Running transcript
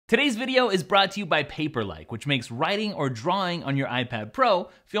Today's video is brought to you by Paperlike, which makes writing or drawing on your iPad Pro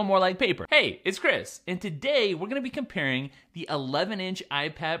feel more like paper. Hey, it's Chris, and today we're gonna be comparing the 11-inch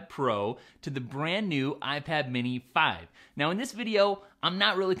iPad Pro to the brand new iPad Mini 5. Now in this video, I'm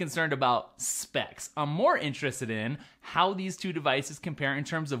not really concerned about specs. I'm more interested in how these two devices compare in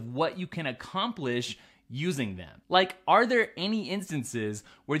terms of what you can accomplish using them. Like, are there any instances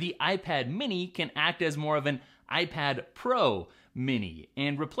where the iPad Mini can act as more of an iPad Pro Mini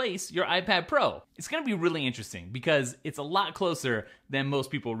and replace your iPad Pro? It's gonna be really interesting because it's a lot closer than most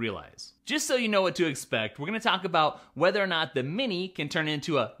people realize. Just so you know what to expect, we're gonna talk about whether or not the Mini can turn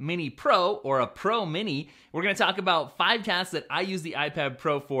into a Mini Pro or a Pro Mini. We're gonna talk about 5 tasks that I use the iPad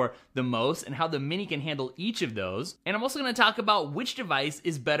Pro for the most and how the Mini can handle each of those. And I'm also gonna talk about which device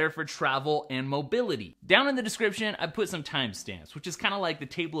is better for travel and mobility. Down in the description, I put some timestamps, which is kind of like the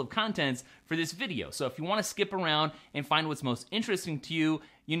table of contents for this video. So if you wanna skip around and find what's most interesting to you,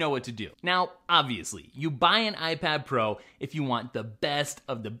 you know what to do. Now, obviously, you buy an iPad Pro if you want the best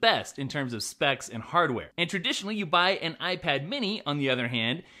of the best in terms of specs and hardware. And traditionally, you buy an iPad Mini, on the other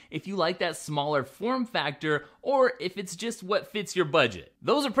hand, if you like that smaller form factor or if it's just what fits your budget.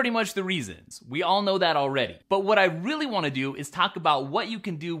 Those are pretty much the reasons. We all know that already. But what I really want to do is talk about what you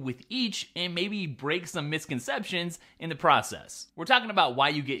can do with each and maybe break some misconceptions in the process. We're talking about why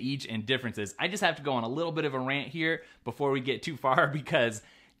you get each and differences. I just have to go on a little bit of a rant here before we get too far because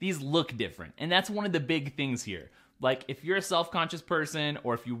these look different. And that's one of the big things here. Like, if you're a self-conscious person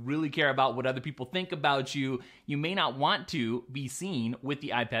or if you really care about what other people think about you, you may not want to be seen with the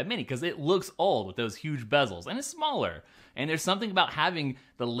iPad Mini because it looks old with those huge bezels and it's smaller. And there's something about having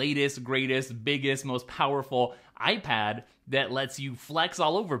the latest, greatest, biggest, most powerful iPad that lets you flex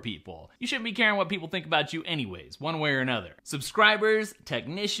all over people. You shouldn't be caring what people think about you anyways, one way or another. Subscribers,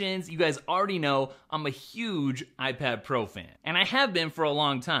 technicians, you guys already know I'm a huge iPad Pro fan. And I have been for a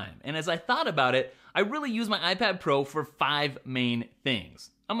long time. And as I thought about it, I really use my iPad Pro for 5 main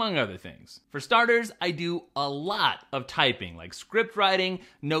things, among other things. For starters, I do a lot of typing, like script writing,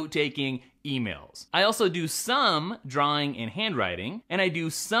 note-taking, emails. I also do some drawing and handwriting, and I do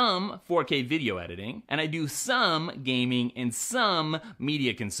some 4K video editing, and I do some gaming and some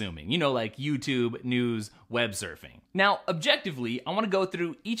media consuming, you know, like YouTube, news, web surfing. Now, objectively, I want to go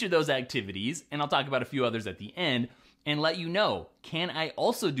through each of those activities, and I'll talk about a few others at the end, and let you know, can I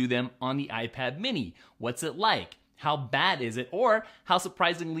also do them on the iPad Mini? What's it like? How bad is it? Or how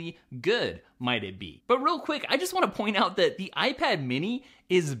surprisingly good might it be? But real quick, I just want to point out that the iPad Mini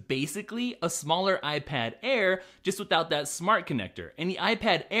is basically a smaller iPad Air, just without that smart connector. And the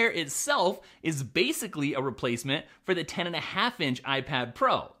iPad Air itself is basically a replacement for the 10.5-inch iPad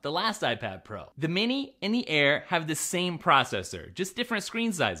Pro, the last iPad Pro. The Mini and the Air have the same processor, just different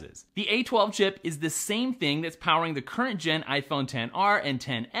screen sizes. The A12 chip is the same thing that's powering the current gen iPhone XR and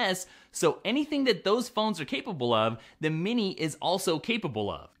XS, so anything that those phones are capable of, the Mini is also capable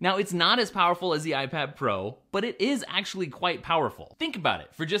of. Now, it's not as powerful as the iPad Pro, but it is actually quite powerful. Think about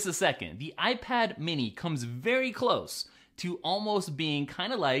it for just a second. The iPad Mini comes very close to almost being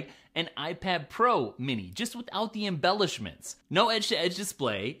kind of like an iPad Pro Mini, just without the embellishments. No edge-to-edge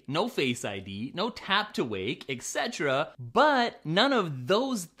display, no Face ID, no tap to wake, etc. But none of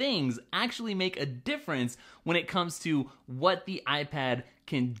those things actually make a difference when it comes to what the iPad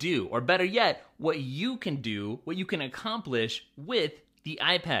can do, or better yet, what you can do, what you can accomplish with the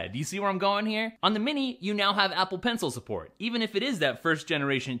iPad. Do you see where I'm going here? On the Mini, you now have Apple Pencil support, even if it is that first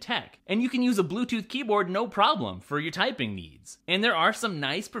generation tech. And you can use a Bluetooth keyboard no problem for your typing needs. And there are some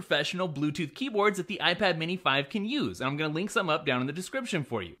nice professional Bluetooth keyboards that the iPad Mini 5 can use, and I'm gonna link some up down in the description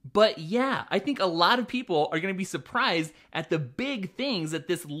for you. But yeah, I think a lot of people are gonna be surprised at the big things that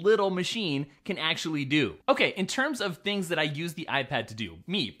this little machine can actually do. Okay, in terms of things that I use the iPad to do,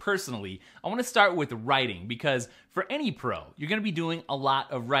 me personally, I wanna start with writing because for any pro, you're gonna be doing a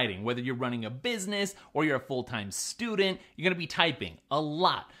lot of writing. Whether you're running a business or you're a full-time student, you're gonna be typing a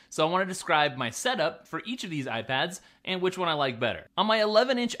lot. So I wanna describe my setup for each of these iPads and which one I like better. On my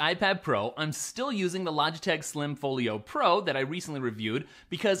 11-inch iPad Pro, I'm still using the Logitech Slim Folio Pro that I recently reviewed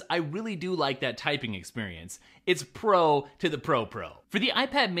because I really do like that typing experience. It's pro to the pro. For the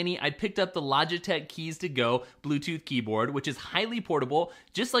iPad Mini, I picked up the Logitech Keys to Go Bluetooth keyboard, which is highly portable,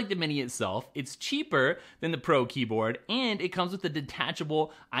 just like the Mini itself. It's cheaper than the Pro keyboard, and it comes with a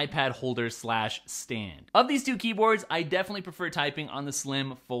detachable iPad holder / stand. Of these two keyboards, I definitely prefer typing on the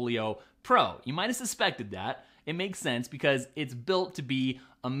Slim Folio Pro. You might have suspected that. It makes sense because it's built to be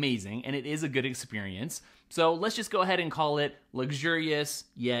amazing and it is a good experience. So let's just go ahead and call it luxurious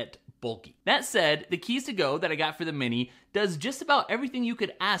yet bulky. That said, the Keys to Go that I got for the Mini does just about everything you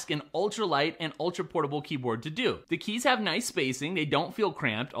could ask an ultralight and ultra portable keyboard to do. The keys have nice spacing, they don't feel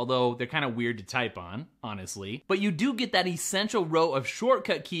cramped, although they're kind of weird to type on, honestly. But you do get that essential row of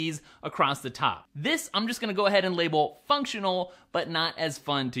shortcut keys across the top. This I'm just gonna go ahead and label functional, but not as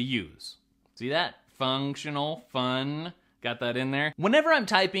fun to use. See that? Functional, fun. Got that in there? Whenever I'm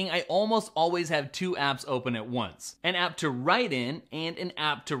typing, I almost always have two apps open at once. An app to write in and an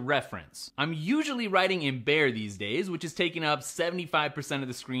app to reference. I'm usually writing in Bear these days, which is taking up 75% of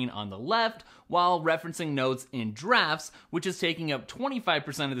the screen on the left, while referencing notes in Drafts, which is taking up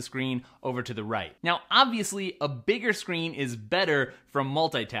 25% of the screen over to the right. Now, obviously, a bigger screen is better from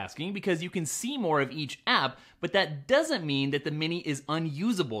multitasking because you can see more of each app, but that doesn't mean that the Mini is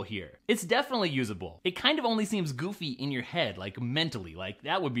unusable here. It's definitely usable. It kind of only seems goofy in your head, like mentally, like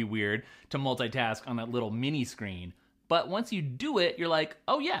that would be weird to multitask on that little mini screen. But once you do it, you're like,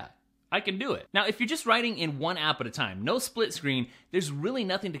 oh yeah, I can do it. Now, if you're just writing in one app at a time, no split screen, there's really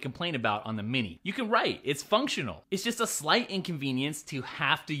nothing to complain about on the Mini. You can write, it's functional. It's just a slight inconvenience to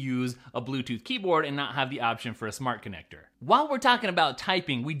have to use a Bluetooth keyboard and not have the option for a smart connector. While we're talking about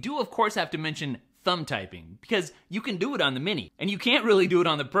typing, we do of course have to mention thumb typing, because you can do it on the Mini, and you can't really do it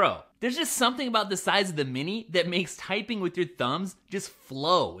on the Pro. There's just something about the size of the Mini that makes typing with your thumbs just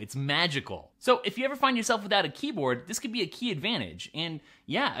flow. It's magical. So if you ever find yourself without a keyboard, this could be a key advantage. And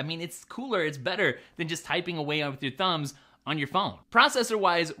yeah, I mean, it's cooler, it's better than just typing away with your thumbs on your phone.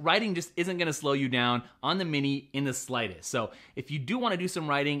 Processor-wise, writing just isn't gonna slow you down on the Mini in the slightest. So if you do wanna do some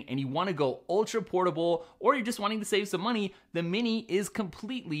writing and you wanna go ultra portable, or you're just wanting to save some money, the Mini is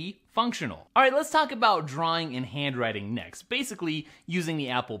completely functional. All right, let's talk about drawing and handwriting next, basically using the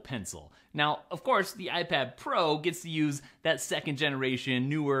Apple Pencil. Now, of course, the iPad Pro gets to use that second generation,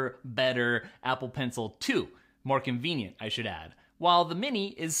 newer, better Apple Pencil 2. More convenient, I should add. While the Mini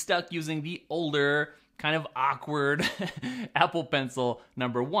is stuck using the older, kind of awkward Apple Pencil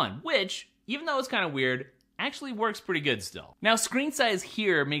 #1, which, even though it's kind of weird, actually works pretty good still. Now, screen size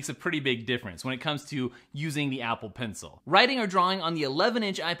here makes a pretty big difference when it comes to using the Apple Pencil. Writing or drawing on the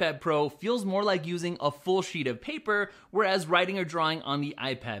 11-inch iPad Pro feels more like using a full sheet of paper, whereas writing or drawing on the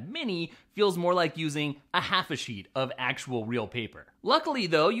iPad Mini feels more like using a half a sheet of actual real paper. Luckily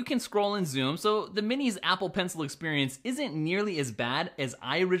though, you can scroll and zoom, so the Mini's Apple Pencil experience isn't nearly as bad as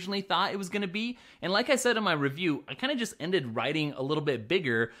I originally thought it was gonna be, and like I said in my review, I kinda just ended writing a little bit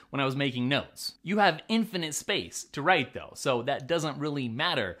bigger when I was making notes. You have infinite space to write though, so that doesn't really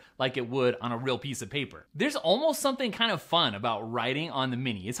matter like it would on a real piece of paper. There's almost something kind of fun about writing on the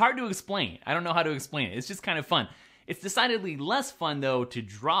Mini. It's hard to explain. I don't know how to explain it. It's just kind of fun. It's decidedly less fun though to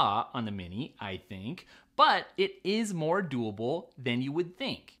draw on the Mini, I think, but it is more doable than you would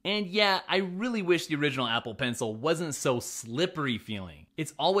think. And yeah, I really wish the original Apple Pencil wasn't so slippery feeling.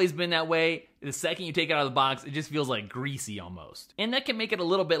 It's always been that way. The second you take it out of the box, it just feels like greasy almost. And that can make it a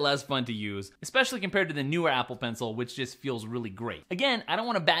little bit less fun to use, especially compared to the newer Apple Pencil, which just feels really great. Again, I don't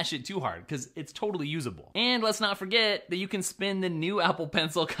want to bash it too hard because it's totally usable. And let's not forget that you can spin the new Apple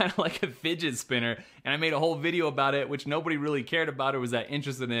Pencil kind of like a fidget spinner. And I made a whole video about it, which nobody really cared about or was that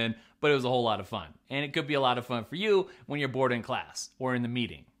interested in, but it was a whole lot of fun. And it could be a lot of fun for you when you're bored in class or in the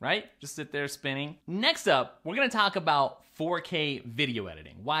meeting, right? Just sit there spinning. Next up, we're gonna talk about 4K video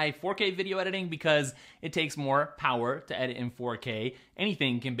editing. Why 4K video editing? Because it takes more power to edit in 4K.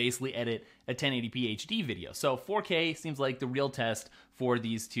 Anything can basically edit a 1080p HD video. So 4K seems like the real test for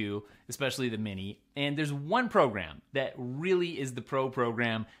these two, especially the Mini. And there's one program that really is the pro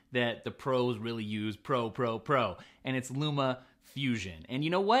program that the pros really use, and it's Luma Fusion. And you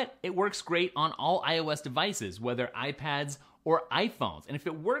know what? It works great on all iOS devices, whether iPads or iPhones. And if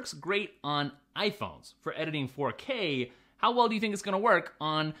it works great on iPhones for editing 4K, how well do you think it's gonna work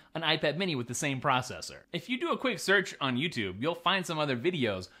on an iPad Mini with the same processor? If you do a quick search on YouTube, you'll find some other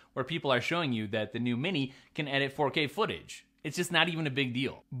videos where people are showing you that the new Mini can edit 4K footage. It's just not even a big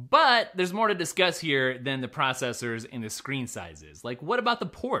deal. But there's more to discuss here than the processors and the screen sizes. Like, what about the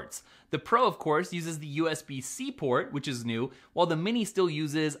ports? The Pro, of course, uses the USB-C port, which is new, while the Mini still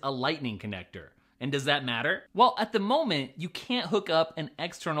uses a Lightning connector. And does that matter? Well, at the moment, you can't hook up an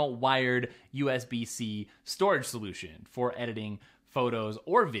external wired USB-C storage solution for editing photos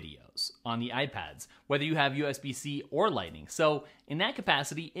or videos on the iPads, whether you have USB-C or Lightning. So in that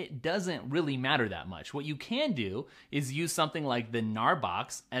capacity, it doesn't really matter that much. What you can do is use something like the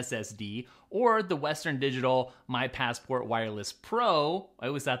Narbox SSD or the Western Digital My Passport Wireless Pro. I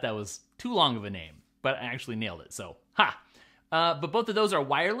always thought that was too long of a name, but I actually nailed it, so ha! But both of those are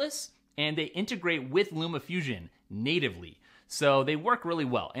wireless, and they integrate with LumaFusion natively. So they work really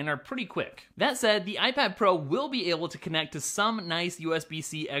well and are pretty quick. That said, the iPad Pro will be able to connect to some nice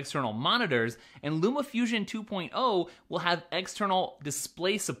USB-C external monitors, and LumaFusion 2.0 will have external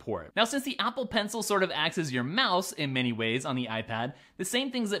display support. Now, since the Apple Pencil sort of acts as your mouse in many ways on the iPad, the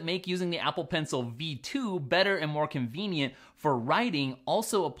same things that make using the Apple Pencil V2 better and more convenient for writing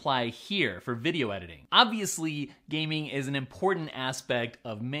also apply here for video editing. Obviously, gaming is an important aspect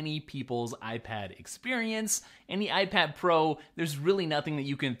of many people's iPad experience, and the iPad Pro, there's really nothing that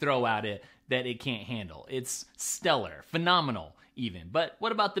you can throw at it that it can't handle. It's stellar, phenomenal even. But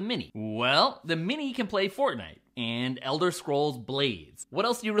what about the Mini? Well, the Mini can play Fortnite and Elder Scrolls Blades. What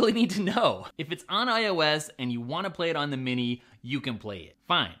else do you really need to know? If it's on iOS and you want to play it on the Mini, you can play it.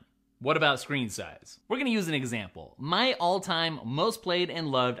 Fine. What about screen size? We're gonna use an example. My all-time most played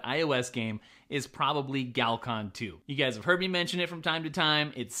and loved iOS game is probably Galcon 2. You guys have heard me mention it from time to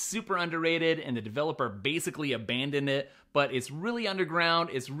time. It's super underrated and the developer basically abandoned it, but it's really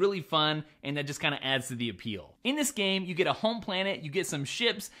underground, it's really fun, and that just kind of adds to the appeal. In this game, you get a home planet, you get some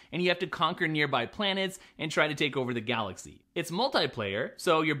ships, and you have to conquer nearby planets and try to take over the galaxy. It's multiplayer,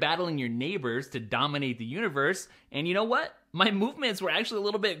 so you're battling your neighbors to dominate the universe, and you know what? My movements were actually a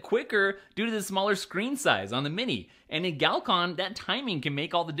little bit quicker due to the smaller screen size on the Mini, and in Galcon, that timing can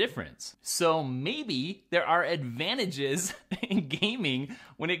make all the difference. So maybe there are advantages in gaming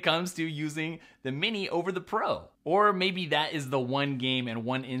when it comes to using the Mini over the Pro. Or maybe that is the one game and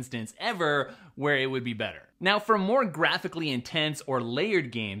one instance ever where it would be better. Now, for more graphically intense or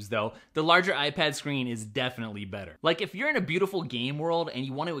layered games though, the larger iPad screen is definitely better. Like if you're in a beautiful game world and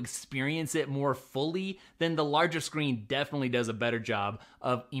you want to experience it more fully, then the larger screen definitely does a better job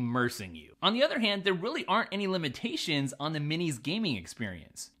of immersing you. On the other hand, there really aren't any limitations on the Mini's gaming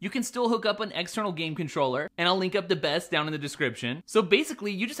experience. You can still hook up an external game controller, and I'll link up the best down in the description. So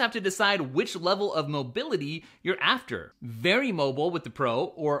basically, you just have to decide which level of mobility you're after. Very mobile with the Pro,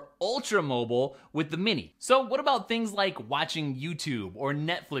 or ultra mobile with the Mini. So what about things like watching YouTube or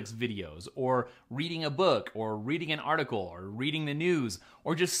Netflix videos, or reading a book, or reading an article, or reading the news,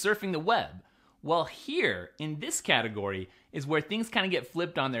 or just surfing the web? Well, here, in this category, is where things kind of get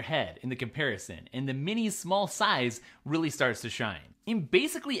flipped on their head in the comparison, and the Mini's small size really starts to shine. In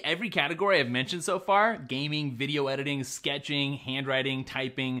basically every category I've mentioned so far, gaming, video editing, sketching, handwriting,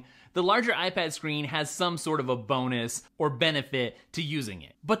 typing, the larger iPad screen has some sort of a bonus or benefit to using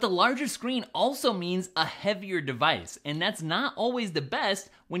it. But the larger screen also means a heavier device, and that's not always the best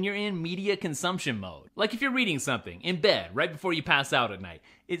when you're in media consumption mode. Like if you're reading something in bed right before you pass out at night,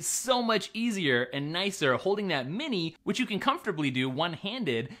 it's so much easier and nicer holding that Mini, which you can comfortably do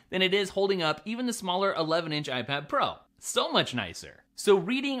one-handed, than it is holding up even the smaller 11-inch iPad Pro. So much nicer. So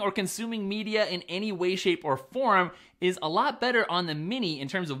reading or consuming media in any way, shape, or form is a lot better on the Mini in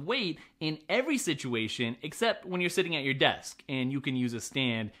terms of weight in every situation except when you're sitting at your desk and you can use a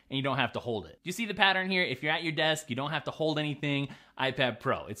stand and you don't have to hold it. Do you see the pattern here? If you're at your desk, you don't have to hold anything, iPad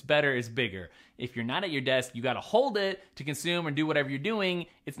Pro. It's better, it's bigger. If you're not at your desk, you gotta hold it to consume or do whatever you're doing.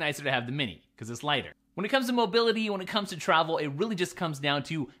 It's nicer to have the Mini because it's lighter. When it comes to mobility, when it comes to travel, it really just comes down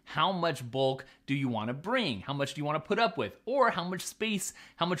to how much bulk do you want to bring? How much do you want to put up with? Or how much space,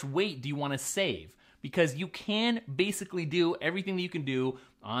 how much weight do you want to save? Because you can basically do everything that you can do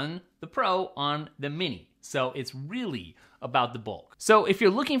on the Pro on the Mini. So it's really about the bulk. So if you're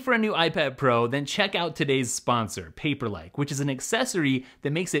looking for a new iPad Pro, then check out today's sponsor, Paperlike, which is an accessory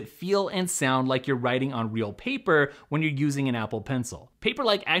that makes it feel and sound like you're writing on real paper when you're using an Apple Pencil.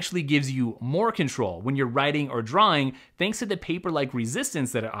 Paperlike actually gives you more control when you're writing or drawing thanks to the paper-like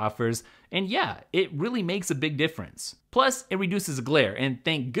resistance that it offers, and yeah, it really makes a big difference. Plus, it reduces glare, and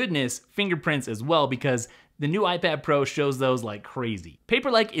thank goodness, fingerprints as well, because the new iPad Pro shows those like crazy.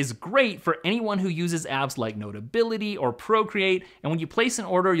 Paperlike is great for anyone who uses apps like Notability or Procreate, and when you place an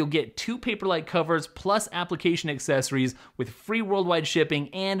order, you'll get 2 Paperlike covers plus application accessories with free worldwide shipping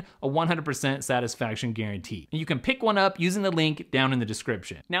and a 100% satisfaction guarantee. And you can pick one up using the link down in the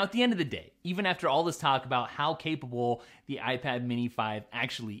description. Now, at the end of the day, even after all this talk about how capable the iPad Mini 5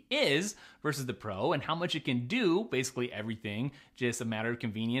 actually is versus the Pro and how much it can do, basically everything, just a matter of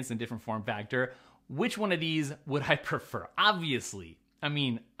convenience and different form factor, which one of these would I prefer? Obviously, I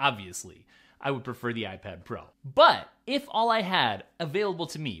would prefer the iPad Pro. But if all I had available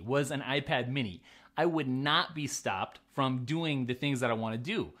to me was an iPad Mini, I would not be stopped from doing the things that I want to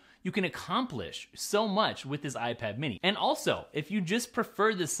do. You can accomplish so much with this iPad Mini. And also, if you just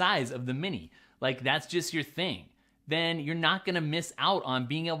prefer the size of the Mini, like that's just your thing, then you're not gonna miss out on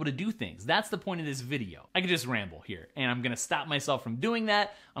being able to do things. That's the point of this video. I could just ramble here, and I'm gonna stop myself from doing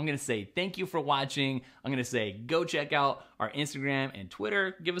that. I'm gonna say thank you for watching. I'm gonna say go check out our Instagram and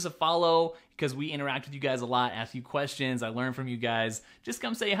Twitter. Give us a follow because we interact with you guys a lot, ask you questions, I learn from you guys. Just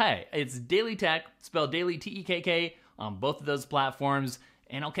come say hi. It's DailyTekk, spelled Daily T-E-K-K, on both of those platforms,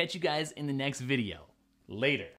 and I'll catch you guys in the next video. Later.